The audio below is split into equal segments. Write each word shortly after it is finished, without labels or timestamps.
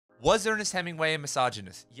Was Ernest Hemingway a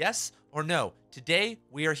misogynist? Yes or no? Today,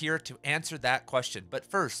 we are here to answer that question. But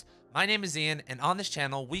first, my name is Ian, and on this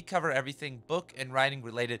channel, we cover everything book and writing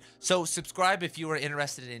related. So subscribe if you are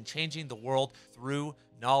interested in changing the world through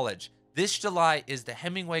knowledge. This July is the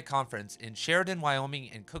Hemingway Conference in Sheridan,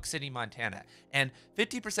 Wyoming and Cook City, Montana. And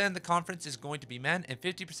 50% of the conference is going to be men and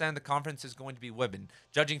 50% of the conference is going to be women,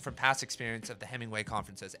 judging from past experience of the Hemingway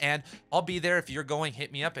conferences. And I'll be there. If you're going,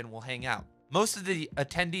 hit me up and we'll hang out. Most of the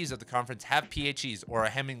attendees of the conference have PhDs or are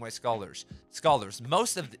Hemingway scholars.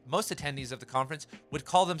 Most attendees of the conference would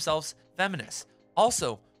call themselves feminists.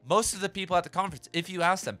 Also, most of the people at the conference, if you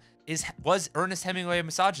ask them, was Ernest Hemingway a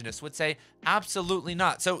misogynist, would say absolutely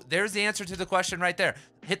not. So there's the answer to the question right there.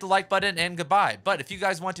 Hit the like button and goodbye. But if you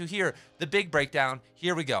guys want to hear the big breakdown,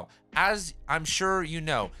 here we go. As I'm sure you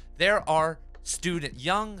know, there are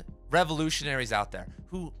young revolutionaries out there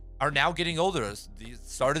who are now getting older. These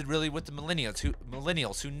started really with the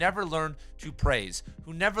millennials who never learned to praise,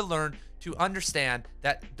 who never learned to understand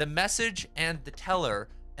that the message and the teller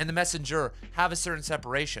and the messenger have a certain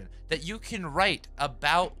separation, that you can write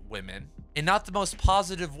about women in not the most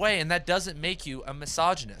positive way, and that doesn't make you a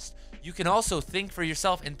misogynist. You can also think for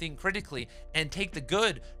yourself and think critically and take the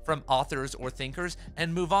good from authors or thinkers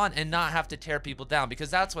and move on and not have to tear people down,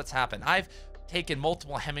 because that's what's happened. I've taken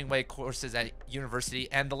multiple Hemingway courses at university,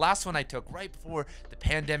 and the last one I took right before the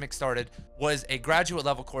pandemic started was a graduate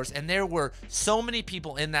level course, and there were so many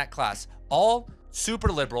people in that class, all super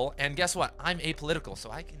liberal, and guess what? I'm apolitical,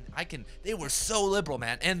 so they were so liberal,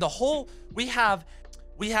 man. And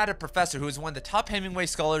we had a professor who was one of the top Hemingway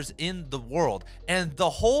scholars in the world, and the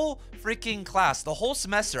whole freaking class, the whole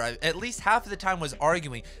semester, at least half of the time, was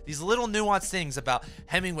arguing these little nuanced things about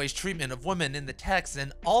Hemingway's treatment of women in the text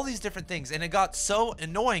and all these different things. And it got so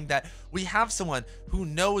annoying that we have someone who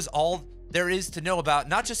knows all there is to know about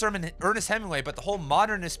not just Ernest Hemingway, but the whole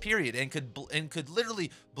modernist period, and could literally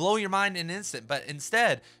blow your mind in an instant. But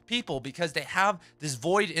instead, people, because they have this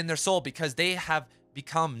void in their soul, because they have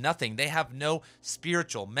become nothing, they have no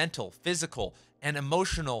spiritual, mental, physical, and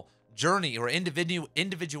emotional journey or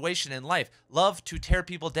individuation in life, love to tear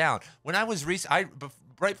people down. When I was right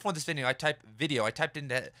before this video, I typed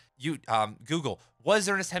into Google, was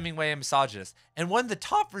Ernest Hemingway a misogynist? And one of the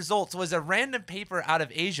top results was a random paper out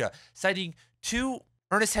of Asia citing two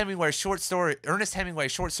Ernest Hemingway short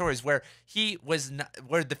stories where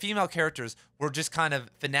where the female characters were just kind of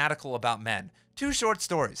fanatical about men. Two short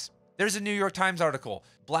stories. There's a New York Times article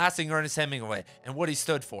blasting Ernest Hemingway and what he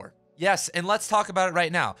stood for. Yes, and let's talk about it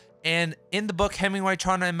right now. And in the book Hemingway,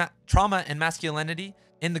 Trauma and Masculinity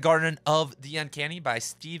in the Garden of the Uncanny by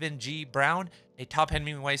Stephen G. Brown, a top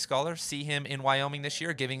Hemingway scholar. See him in Wyoming this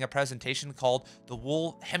year giving a presentation called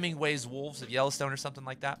Hemingway's Wolves of Yellowstone or something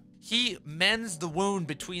like that. He mends the wound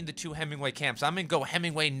between the two Hemingway camps. I'm going to go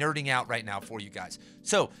Hemingway nerding out right now for you guys.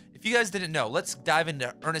 So if you guys didn't know, let's dive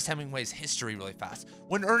into Ernest Hemingway's history really fast.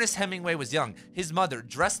 When Ernest Hemingway was young, his mother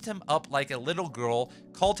dressed him up like a little girl,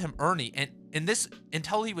 called him Ernie, and this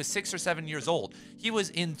until he was 6 or 7 years old. He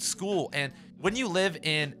was in school, and when you live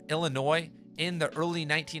in Illinois in the early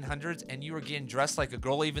 1900s and you were getting dressed like a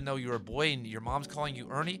girl even though you were a boy and your mom's calling you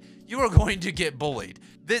Ernie, you were going to get bullied.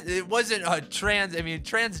 It wasn't a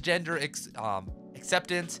transgender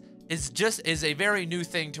acceptance is a very new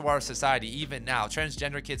thing to our society. Even now,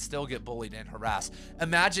 transgender kids still get bullied and harassed.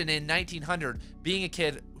 Imagine in 1900 being a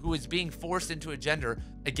kid who was being forced into a gender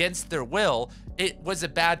against their will. It was a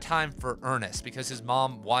bad time for Ernest because his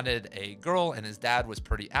mom wanted a girl and his dad was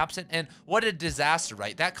pretty absent. And what a disaster,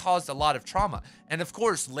 right? That caused a lot of trauma. And of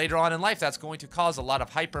course, later on in life, that's going to cause a lot of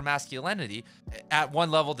hypermasculinity. At one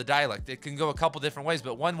level, the dialect, it can go a couple different ways,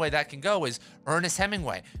 but one way that can go is Ernest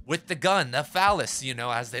Hemingway with the gun, the phallus,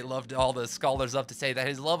 as they loved all the scholars love to say, that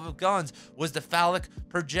his love of guns was the phallic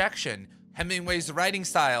projection. Hemingway's writing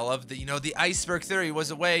style of the iceberg theory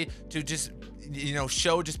was a way to just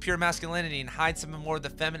show just pure masculinity and hide some more of the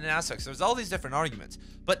feminine aspects. There's all these different arguments.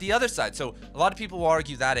 But the other side, so a lot of people will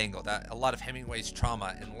argue that angle, that a lot of Hemingway's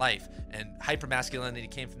trauma in life and hypermasculinity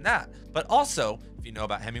came from that. But also, if you know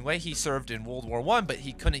about Hemingway, he served in World War I, but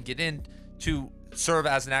he couldn't get in to serve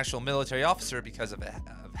as an actual military officer because of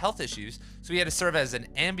health issues. So he had to serve as an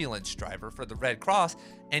ambulance driver for the Red Cross,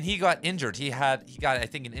 and he got injured. He got, I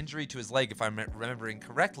think, an injury to his leg, if I'm remembering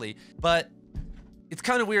correctly. But it's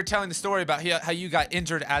kind of weird telling the story about how you got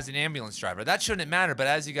injured as an ambulance driver. That shouldn't matter, but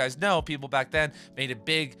as you guys know, people back then made a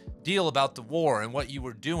big deal about the war and what you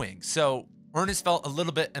were doing. So Ernest felt a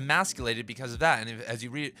little bit emasculated because of that. And if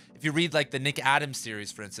you read like the Nick Adams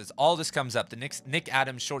series, for instance, all this comes up. The Nick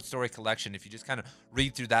Adams short story collection. If you just kind of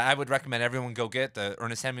read through that, I would recommend everyone go get the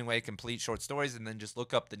Ernest Hemingway complete short stories, and then just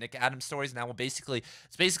look up the Nick Adams stories. And that will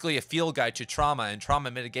it's basically a field guide to trauma and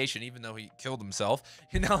trauma mitigation. Even though he killed himself,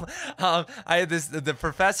 I had the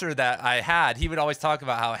professor that I had. He would always talk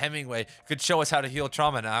about how Hemingway could show us how to heal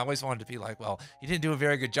trauma, and I always wanted to be like, well, he didn't do a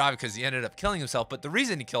very good job because he ended up killing himself. But the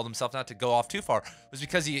reason he killed himself, not to go off too far, was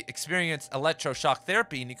because he experienced electroshock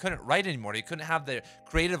therapy and he couldn't write anymore. He couldn't have the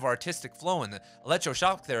creative artistic flow, and the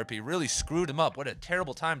electroshock therapy really screwed him up. What a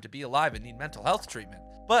terrible time to be alive and need mental health treatment.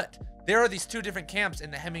 But there are these two different camps in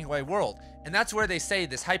the Hemingway world, and that's where they say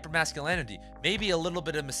this hypermasculinity, maybe a little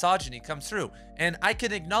bit of misogyny comes through. And I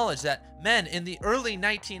can acknowledge that men in the early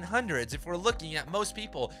 1900s, if we're looking at most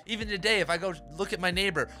people, even today, if I go look at my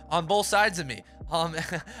neighbor on both sides of me,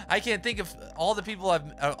 I can't think of all the people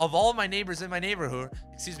of all my neighbors in my neighborhood,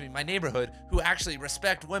 who actually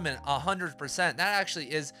respect women 100%. That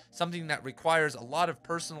actually is something that requires a lot of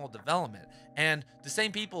personal development. And the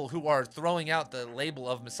same people who are throwing out the label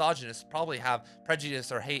of misogynist probably have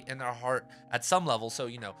prejudice or hate in their heart at some level. So,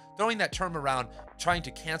 throwing that term around, trying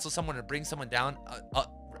to cancel someone or bring someone down,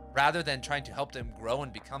 rather than trying to help them grow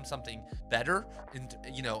and become something better, and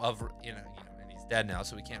and he's dead now,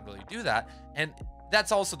 so we can't really do that. And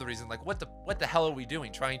that's also the reason, like, what the hell are we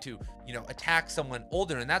doing trying to, attack someone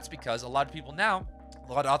older? And that's because a lot of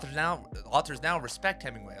authors now respect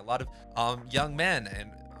Hemingway. A lot of young men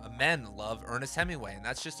and men love Ernest Hemingway, and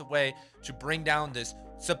that's just a way to bring down this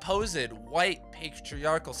supposed white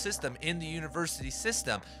patriarchal system in the university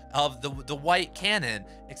system of the white canon.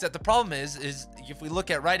 Except the problem is if we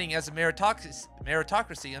look at writing as a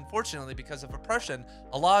meritocracy, unfortunately, because of oppression,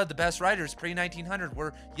 a lot of the best writers pre-1900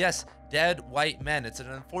 were, yes, dead white men. It's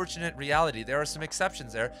an unfortunate reality. There are some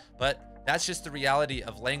exceptions there, but that's just the reality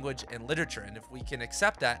of language and literature. And if we can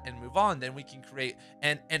accept that and move on, then we can create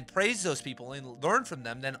and praise those people and learn from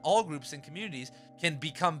them. Then all groups and communities can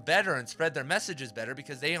become better and spread their messages better,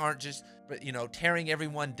 because they aren't just, tearing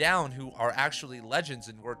everyone down who are actually legends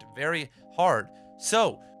and worked very hard.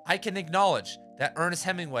 So I can acknowledge that Ernest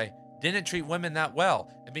Hemingway didn't treat women that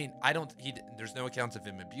well. I mean, there's no accounts of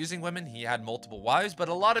him abusing women. He had multiple wives, but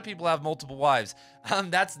a lot of people have multiple wives.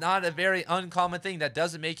 That's not a very uncommon thing. That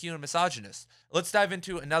doesn't make you a misogynist. Let's dive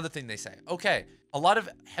into another thing they say. Okay, a lot of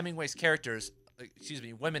Hemingway's characters,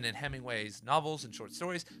 women in Hemingway's novels and short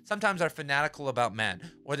stories, sometimes are fanatical about men,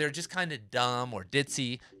 or they're just kind of dumb or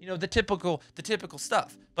ditzy, the typical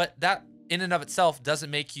stuff. But that in and of itself doesn't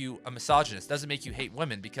make you a misogynist, doesn't make you hate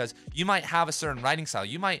women, because you might have a certain writing style,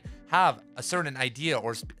 you might have a certain idea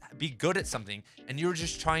or be good at something, and you're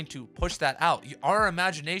just trying to push that out. Our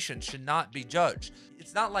imagination should not be judged.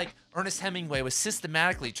 It's not like Ernest Hemingway was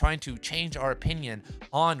systematically trying to change our opinion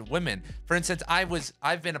on women. For instance, I was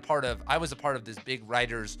a part of this big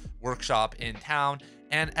writers workshop in town,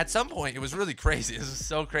 and at some point, it was really crazy. This was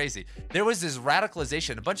so crazy. There was this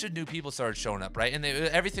radicalization. A bunch of new people started showing up, right? And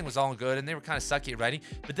everything was all good, and they were kind of sucky at writing.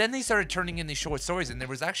 But then they started turning in these short stories, and there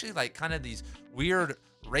was actually like kind of these weird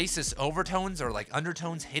racist overtones or like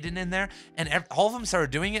undertones hidden in there. And all of them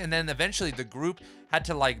started doing it, and then eventually the group had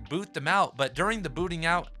to like boot them out. But during the booting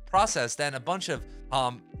out process, then a bunch of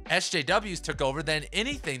SJWs took over. Then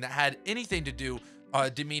anything that had anything to do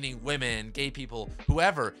demeaning women, gay people,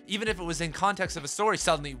 whoever, even if it was in context of a story,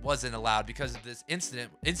 suddenly wasn't allowed because of this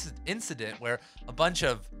incident where a bunch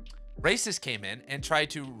of racists came in and tried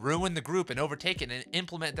to ruin the group and overtake it and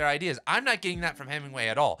implement their ideas. I'm not getting that from Hemingway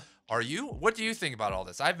at all. Are you? What do you think about all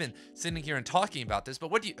this? I've been sitting here and talking about this, but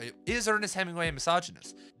is Ernest Hemingway a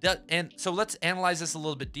misogynist? And so let's analyze this a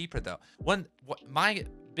little bit deeper, though. My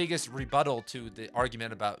biggest rebuttal to the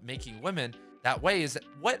argument about making women that way is that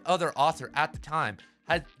what other author at the time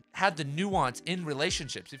had the nuance in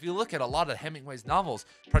relationships? If you look at a lot of Hemingway's novels,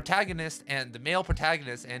 protagonist and the male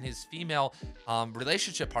protagonist and his female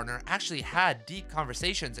relationship partner actually had deep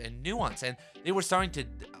conversations and nuance, and they were starting to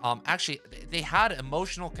they had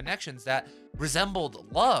emotional connections that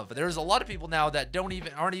resembled love. There's a lot of people now that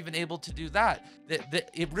aren't even able to do that.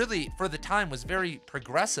 It really, for the time, was very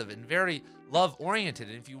progressive and very love-oriented.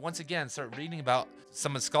 And if you once again start reading about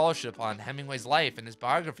some of the scholarship on Hemingway's life and his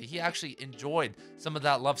biography, he actually enjoyed some of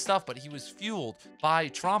that love stuff, but he was fueled by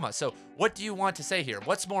trauma. So what do you want to say here?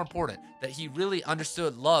 What's more important, that he really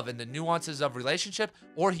understood love and the nuances of relationship,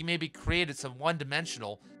 or he maybe created some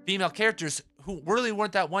one-dimensional female characters who really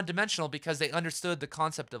weren't that one-dimensional because they understood the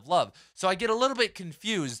concept of love? So I get a little bit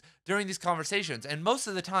confused during these conversations, and most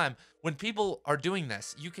of the time when people are doing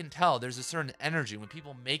this, you can tell there's a certain energy when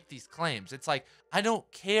people make these claims. It's like, I don't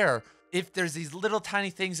care if there's these little tiny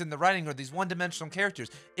things in the writing or these one-dimensional characters.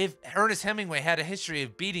 If Ernest Hemingway had a history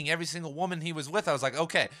of beating every single woman he was with, I was like,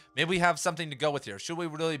 okay, maybe we have something to go with here. Should we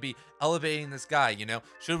really be elevating this guy, you know?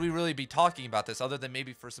 Should we really be talking about this other than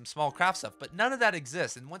maybe for some small craft stuff? But none of that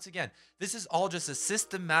exists. And once again, this is all just a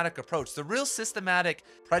systematic approach. The real systematic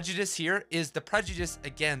prejudice here is the prejudice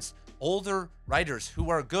against older writers who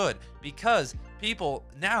are good, because people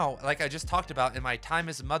now, like I just talked about in my Time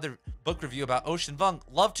as a Mother book review about Ocean Vuong,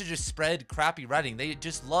 love to just spread crappy writing. They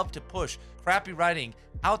just love to push crappy writing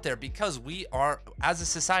out there because we are, as a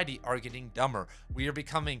society, are getting dumber. We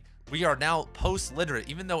are now post-literate.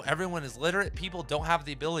 Even though everyone is literate, people don't have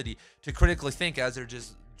the ability to critically think as they're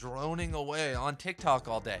just droning away on TikTok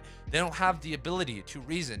all day. They don't have the ability to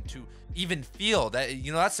reason, to even feel that,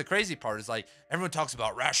 you know, that's the crazy part, is like everyone talks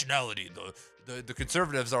about rationality. The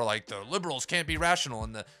conservatives are like, the liberals can't be rational,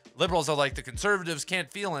 and the liberals are like, the conservatives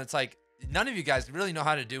can't feel. And it's like, none of you guys really know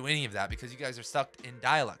how to do any of that because you guys are stuck in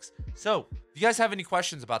dialects. So if you guys have any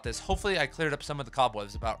questions about this, hopefully I cleared up some of the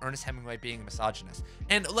cobwebs about Ernest Hemingway being a misogynist.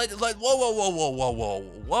 And whoa.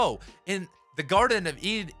 In The Garden of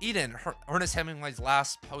Eden, Ernest Hemingway's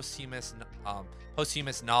last posthumous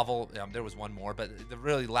novel, there was one more, but the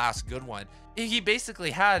really last good one, he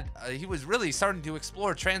basically had, he was really starting to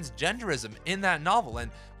explore transgenderism in that novel.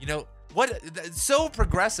 And, you know, it's so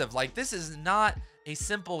progressive. Like, this is not a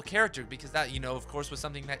simple character, because that, you know, of course, was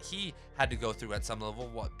something that he had to go through at some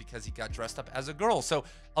level, because he got dressed up as a girl. So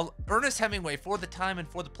Ernest Hemingway, for the time and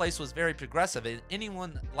for the place, was very progressive. And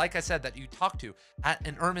anyone, like I said, that you talk to at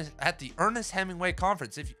the Ernest Hemingway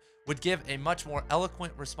conference, if you would give a much more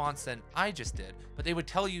eloquent response than I just did, but they would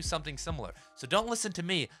tell you something similar. So don't listen to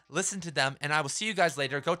me, listen to them, and I will see you guys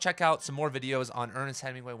later. Go check out some more videos on Ernest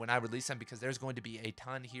Hemingway when I release them, because there's going to be a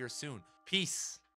ton here soon. Peace.